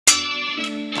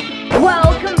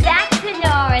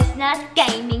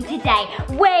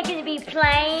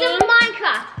playing some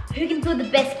Minecraft. Who can build the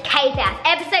best cave house?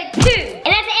 Episode 2. And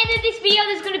at the end of this video,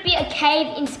 there's going to be a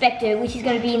cave inspector, which is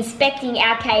going to be inspecting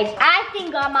our caves. I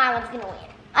think my one's going to win.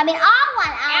 I mean, our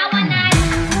one.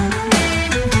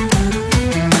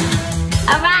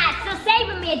 Alright, so Save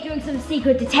and me are doing some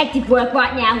secret detective work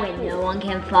right now where no one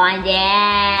can find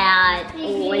out.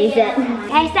 What is it?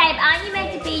 Hey Save, aren't you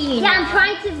meant to be? Yeah, I'm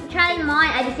trying to mine.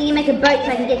 I just need to make a boat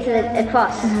so I can get to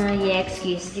across. Yeah,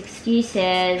 excuses.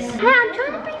 Hey, I'm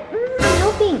trying to I'm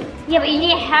helping. Yeah, but you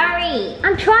need to hurry.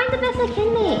 I'm trying the best I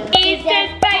can, Nick. Is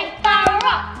this bait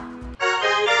rock?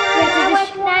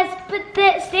 But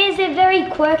the stairs are very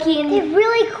quirky and they're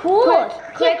really cool.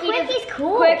 Quirky's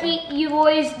cool. Quirky, you've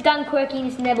always done quirky and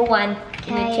it's never won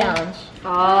in a challenge.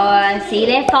 Oh, see,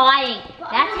 they're fighting.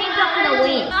 That team's not gonna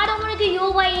win. I don't want to do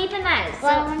your way either, Naz. So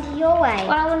I want to do your way.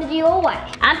 Well, I want to do your way.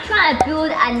 I'm trying to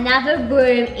build another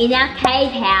room in our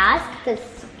cave house.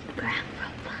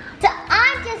 So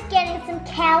I'm just getting some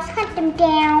cows, hunt them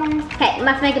down. Okay,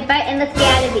 must make a boat and let's get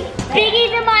out of here.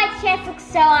 Biggies in my chest looks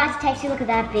so architecture. Look at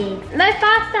that big. No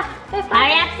faster. I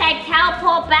have to say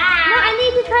teleport back. No, I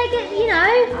need to try to get, you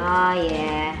know. Oh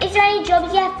yeah. Is there any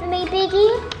jobs you have for me,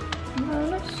 Biggie? No,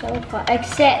 not so far.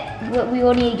 Except we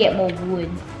all need to get more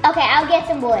wood. Okay, I'll get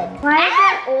some wood. Why is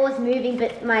that oars moving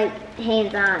but my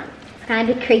hands aren't? It's kind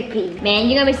of creepy. Man,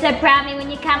 you're gonna be so proud of me when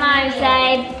you come home,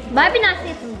 Save. Might be nice to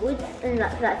get some wood and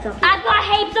that's all. I've got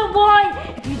heaps of wood.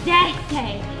 If you dare,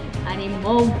 Save. I need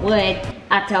more wood.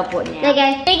 I'll teleport now. There you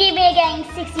go. Biggie, we're getting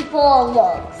 64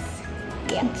 logs.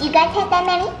 Yeah. Do you guys have that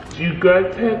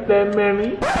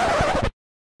many?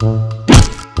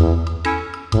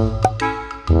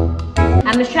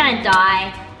 I'm just trying to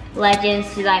die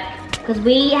Legends to because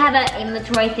we have an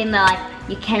inventory thing that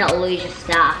you cannot lose your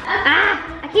stuff.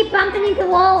 I keep bumping into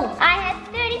walls. I have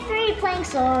 33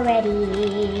 planks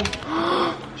already.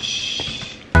 Shh.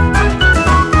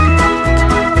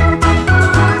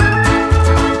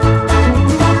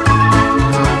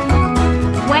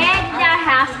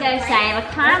 I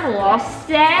kind of lost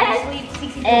it.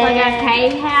 Like our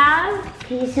cave house.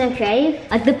 It's no cave.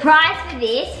 Like the price for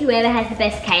this, whoever has the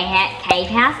best cave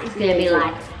house is gonna be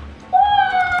like,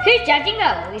 who's judging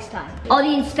though this time? Oh,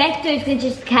 the inspectors can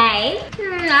just cave.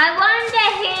 I wonder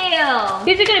who.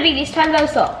 Who's it gonna be this time though,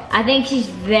 so? I think she's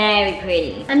very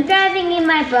pretty. I'm driving in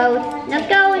my boat, not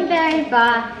going very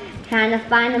far. Trying to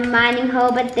find a mining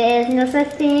hole, but there's no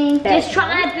such thing. Just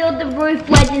trying to build the roof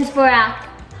Legends for our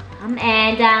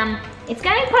and it's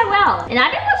going quite well. And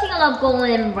I've been watching a lot of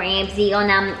Gordon Ramsay on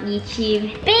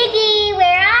YouTube. Biggie,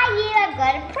 where are you? I've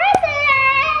got a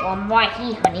present. Well, I'm right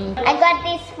here, honey. I got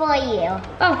this for you.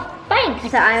 Oh, thanks. So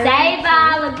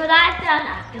Saber, look what I've done. I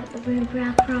built the room for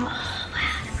our pro. Oh,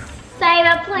 wow.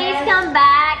 Saber, please come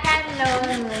back. I'm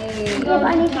lonely. Yeah, but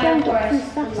I need to go and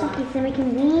get some stuff so we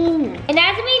can win. And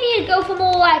as we need to go for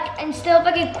more instead of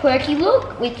a quirky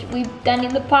look, which we've done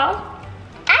in the past.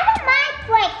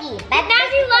 Quirky. But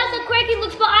Nazi loves the quirky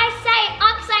looks, but I'm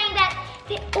saying that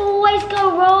they always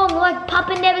go wrong. Like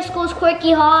Papa never scores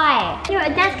quirky high. You know,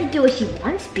 Naz can do what she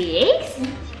wants, Biggs.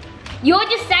 You're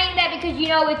just saying that because you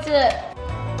know it's a.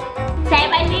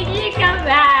 Save, I need you to come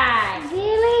back.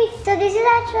 Really? So this is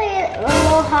actually a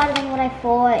little harder than what I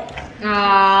thought.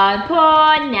 Aw,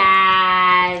 poor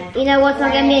Naz. You know what? So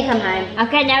I'm gonna come home.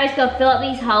 Okay, now let's go fill up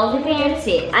these holes with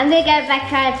answers. I'm gonna go back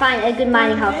try to find a good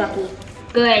mining hole, Socky.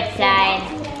 Good, Save.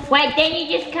 Wait, then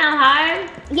you just come home?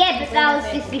 Yeah, but that was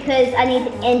just because I need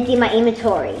to empty my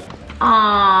inventory.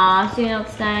 Aww, so you're not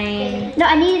staying? No,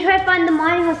 I need to try to find the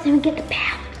mining hole so we can get the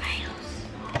power rails.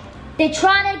 They're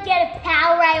trying to get a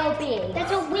power rail big.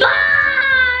 That's what we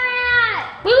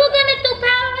We were gonna do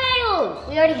power rails.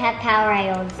 We already have power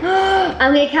rails.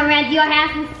 I'm gonna come around to your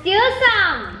house and steal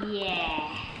some. Yeah.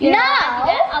 No!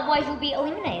 Otherwise you'll be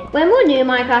eliminated. When we were new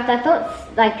Minecraft, I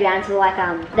thought drones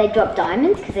were they drop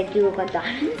diamonds because they do look like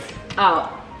diamonds. Oh.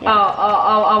 Yeah.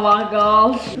 Oh my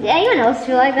gosh. Did anyone else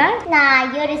feel like that?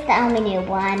 Nah, you're just the only new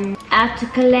one. I have to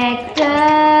collect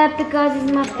up because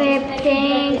it's my favorite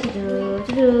thing to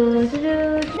do.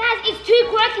 Naz, it's too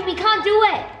quirky, we can't do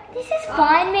it. This is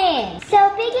fine, man. So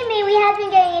Big and me, we have been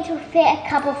getting into a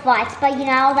couple fights, but you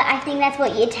know, I think that's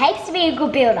what it takes to be a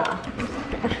good builder.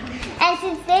 And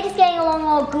since they're just getting along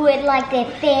all good, they're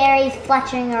fairies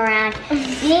fluttering around, you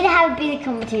need to have a bigger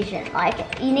competition.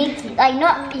 You need to,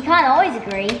 you can't always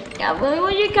agree. Yeah, well,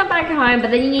 when you come back home,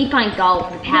 but then you need to find gold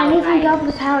for the power rails. I need to find gold for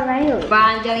the power rails.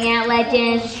 Right, I'm going out,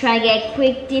 Legends, just trying to get a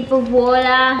quick dip of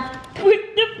water.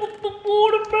 Quick dip of the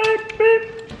water,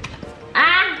 baby.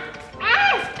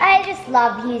 I just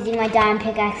love using my diamond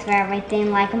pickaxe for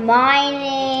everything, like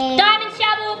mining. Diamond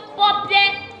shovel, bopped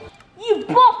it. You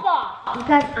bopper! You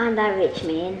guys aren't that rich,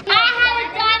 man. I have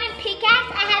a diamond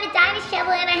pickaxe, I have a diamond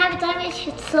shovel, and I have a diamond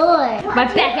sword.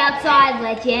 Right back outside,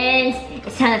 legends.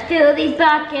 It's time to fill these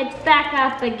buckets back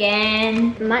up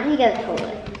again. I might need to go to the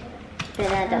toilet. But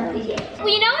I don't want to. Well,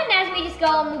 you know when Naz we just go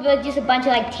on with just a bunch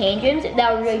of like tantrums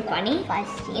that were really funny,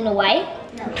 in a way?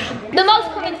 The most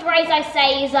common phrase I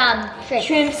say is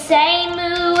shrimp say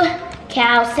moo,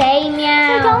 cow say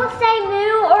meow. So don't say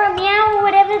moo or a meow or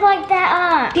whatever like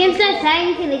that. Pigs don't say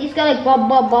anything, they just go like bob,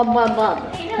 bob, bob, bob,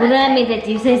 bob. Well, that means they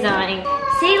do say something.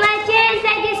 See, legends,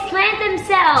 they just plant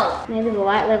themselves. Maybe the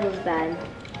light level's bad.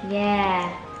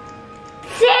 Yeah.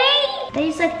 See? They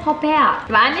just like pop out.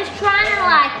 But I'm just trying to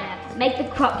like make the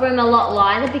crop room a lot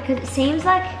lighter because it seems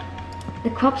like the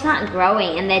crops aren't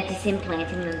growing and they're just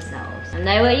implanting themselves. I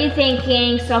know what you're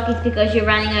thinking, Sockies, because you're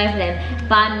running over them,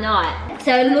 but I'm not.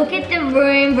 So look at the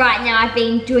room right now. I've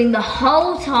been doing the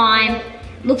whole time.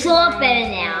 Looks a lot better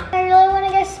now. I really want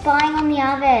to go spying on the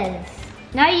others.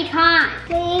 No, you can't.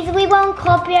 Please, we won't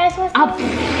copy us. Well,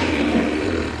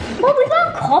 we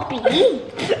won't copy. That's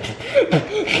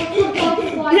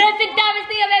the dumbest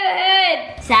thing I've ever heard.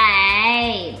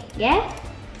 Say, yeah?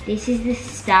 This is the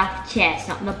stuffed chest,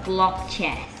 not the block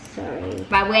chest. Sorry.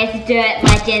 Right, where's the dirt,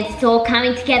 legends? It's all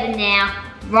coming together now.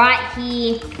 Right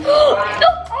here. Oh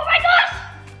my gosh!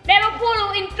 Never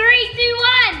portal in 3, 2,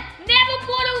 1. Never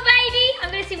portal, baby. I'm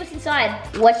gonna see what's inside.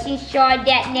 What's inside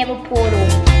that never portal?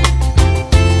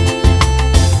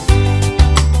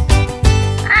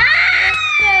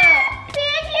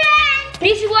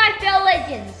 This is where I fell,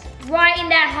 legends. Right in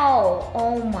that hole.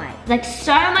 Oh my. Like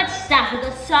so much stuff. We've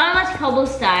got so much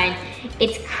cobblestone.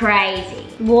 It's crazy.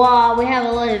 Wow, we have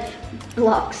a lot of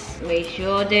blocks. We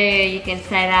sure do. You can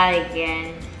say that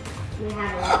again. We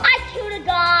have a lot. I killed a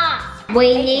guy.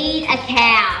 We need a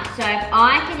cow. So if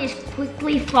I can just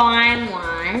quickly find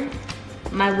one,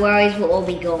 my worries will all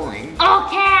be gone. Oh,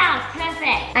 cows.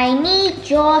 Perfect. I need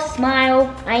your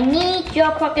smile. I need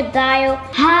your crocodile.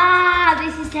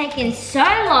 This is taking so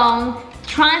long to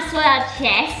try and sort out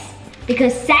chests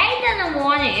because Sage doesn't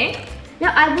want to. No,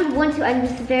 I would want to. I'm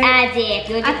just very. As if.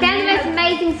 I found the most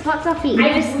amazing spots off here. You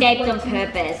escaped on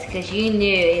purpose because you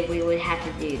knew we would have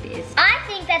to do this. I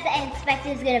think that the inspector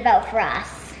is going to vote for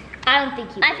us. I don't think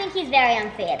he will. I think he's very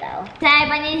unfair though. Dave,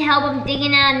 I need help. I'm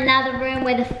digging out another room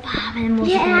where the farm animals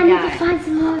are Yeah, I going need to to go. find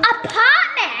some more.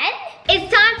 Apartment?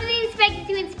 It's time for the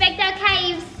inspector to inspect our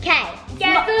caves. Okay.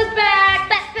 Guess who's back?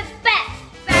 Back again.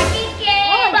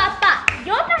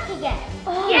 You're back again.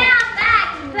 Oh. Yeah, I'm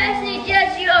back. The person who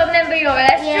just, remember your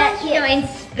restaurant,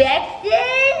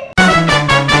 inspected.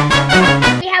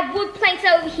 We have wood planks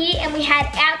over here and we had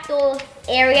outdoor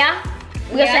area.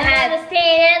 We also have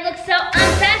understand. It looks so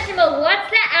unfashionable. What's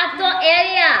the outdoor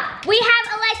area? We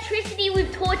have electricity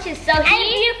with torches. So And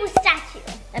here, a beautiful statue.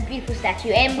 a beautiful statue,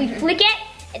 and we flick it,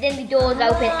 and then the doors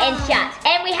open and shut.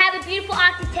 And we have a beautiful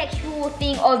architectural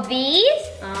thing of these.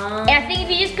 And I think if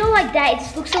you just go like that, it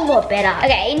just looks a lot better.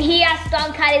 Okay, in here are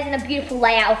stone cutters and a beautiful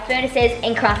layout of furnaces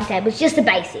and crafting tables, just the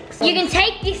basics. You can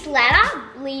take this ladder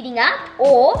leading up,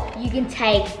 or you can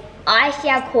take, I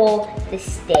shall call, the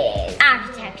stairs.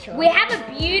 Architecture. We have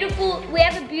a beautiful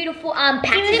pattern going on.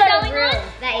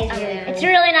 That is really It's a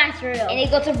really nice room. And it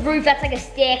got a roof that's like a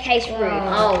staircase room.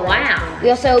 Oh, wow. We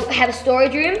also have a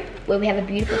storage room where we have a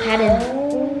beautiful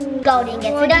pattern. Gold ingots.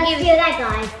 Well, We don't don't steal that,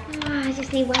 guys. I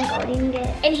just need one gold ingot.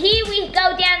 And here we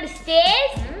go down the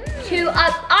stairs to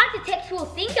an architectural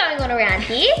thing going on around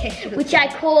here, which I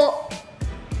call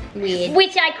Weird.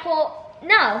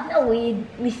 not weird,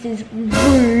 Mrs.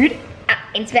 Rude.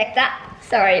 Inspector,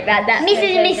 sorry about that.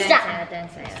 Mrs. and Mr. Don't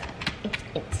say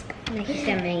that. Make you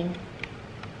so mean.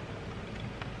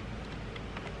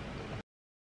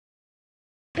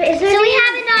 So we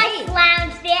have a nice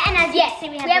lounge there, and as you Yes, can see,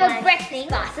 we we have have a a breakfast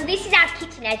bar. So this is our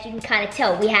kitchen, as you can kind of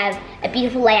tell. We have a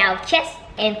beautiful layout of chests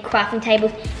and crafting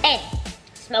tables and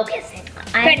smokers and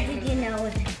furnaces. you know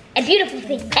it. A beautiful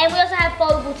thing. And we also have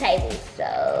foldable tables.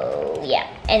 So yeah,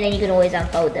 and then you can always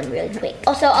unfold them really quick.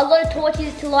 Also, a lot of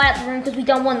torches to light up the room because we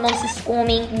don't want monsters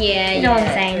swarming. Yeah, you know what I'm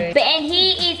yeah, saying. true. But and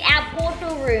here is our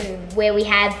portal room where we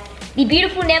have the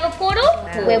beautiful Never portal,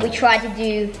 where we try to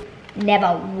do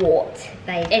Never Wart.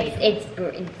 It's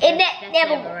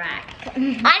Never right. I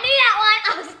knew that one.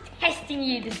 I was testing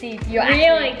you to see if you're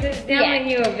Really? actually. Because that one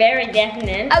you were very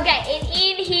definite. Okay, and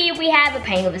in here we have a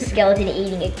painting of a skeleton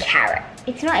eating a carrot.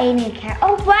 It's not eating a carrot.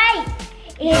 Oh, right.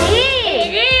 It is.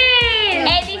 It is!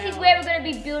 And this is where we're going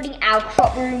to be building our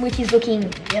crop room, which is looking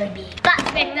really big. But,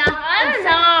 Spectre, I don't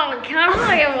know. Kind of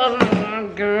like it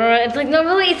wasn't good. It's like not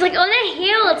really. It's like on a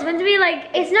hill. It's meant to be like.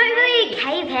 It's not really a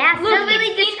cave house. Look, it's not really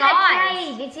it's in a disguised.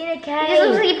 cave. It's in a cave. It just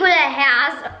looks like you put a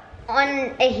house on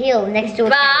a hill next to a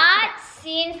But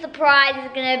since the prize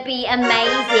is gonna be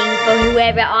amazing for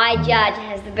whoever I judge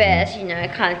has the best, you know,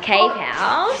 kind of cave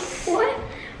house. What?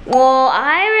 Well,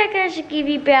 I reckon I should give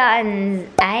you about an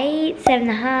 8,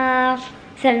 7.5,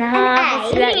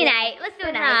 7.5. Let's do an 8. Let's do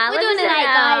an 8. We're doing an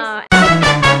 8, guys.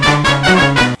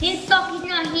 Since Socky's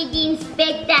not here, the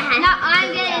inspector has to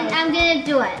I'm gonna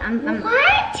do it.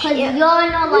 What? Because you're not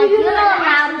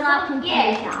allowed with our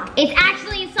computer. It's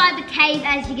actually inside the cave,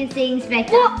 as you can see,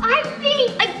 Inspector. Well, I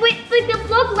think like the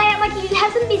vlog layout, like you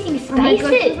have some missing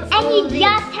spaces. And you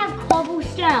just have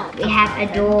cobblestone. We have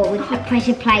a door with a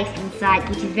pressure plate inside,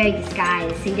 which is very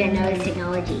disguised, so you don't know it's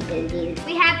technology, but it is.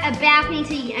 We have a balcony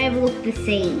so you can overlook the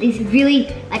sea. This is really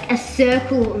like a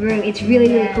circle room. It's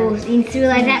really, really cool. So you can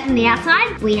realize that from the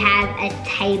outside. We have a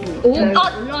table. A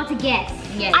lot of guests.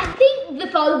 Yeah. I think the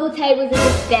foldable tables are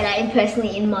just better,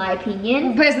 in my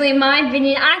opinion. Personally, in my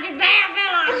opinion, I could better.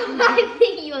 I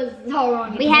think you were so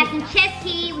wrong. We have some chests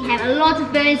here. We have a lot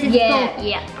of furniture for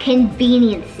Yeah.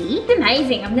 conveniency. It's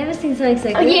amazing. I've never seen something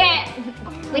so good. Yeah.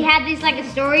 We have this like a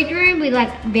storage room with like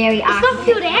very It's not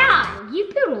filled out. You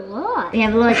built a lot. We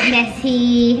have a lot of chests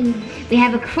here. We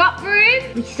have a crop room,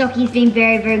 which Socky's been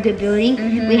very, very good building.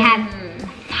 We have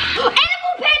Animal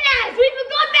pen knives! We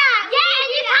forgot that! yeah,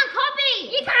 you can't copy.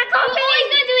 You can't copy! We're always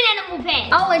gonna do an animal pen.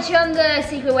 Oh, and show them the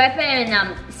secret weapon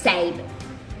and save.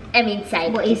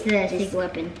 Save. What is the secret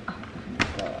weapon?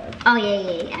 Oh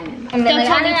yeah, I remember. And then Don't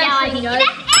tell me I it's our actually idea. know-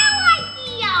 That's our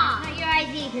idea. Not your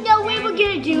idea. No, we were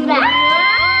gonna do that.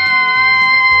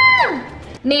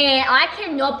 Man, I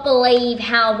cannot believe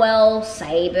how well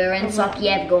Saber and Socky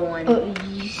have gone.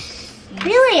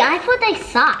 Really? I thought they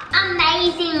sucked.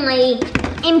 Amazingly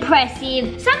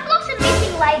impressive. Some blocks are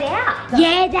missing laid out.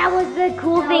 Yeah, that was the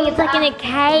cool thing. It's like in a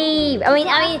cave. I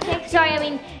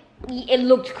mean, it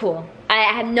looked cool. I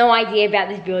have no idea about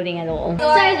this building at all.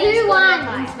 So who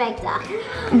won,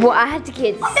 Inspector? Well, I have to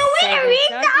give it to The winner is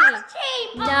Saber. the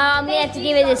team. No, I'm gonna have to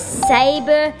give it to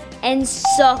Saber and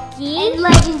Socky. And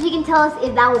Legends, you can tell us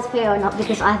if that was fair or not,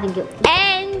 because I think it.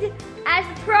 And as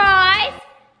a prize,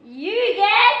 you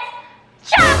get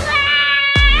chocolate!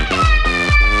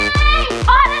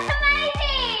 Oh, that's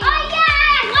amazing! Oh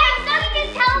yeah! Wait, Socky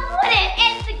just teleported,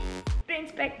 and The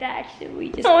inspector actually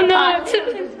just. Oh no, it's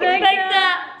Inspector!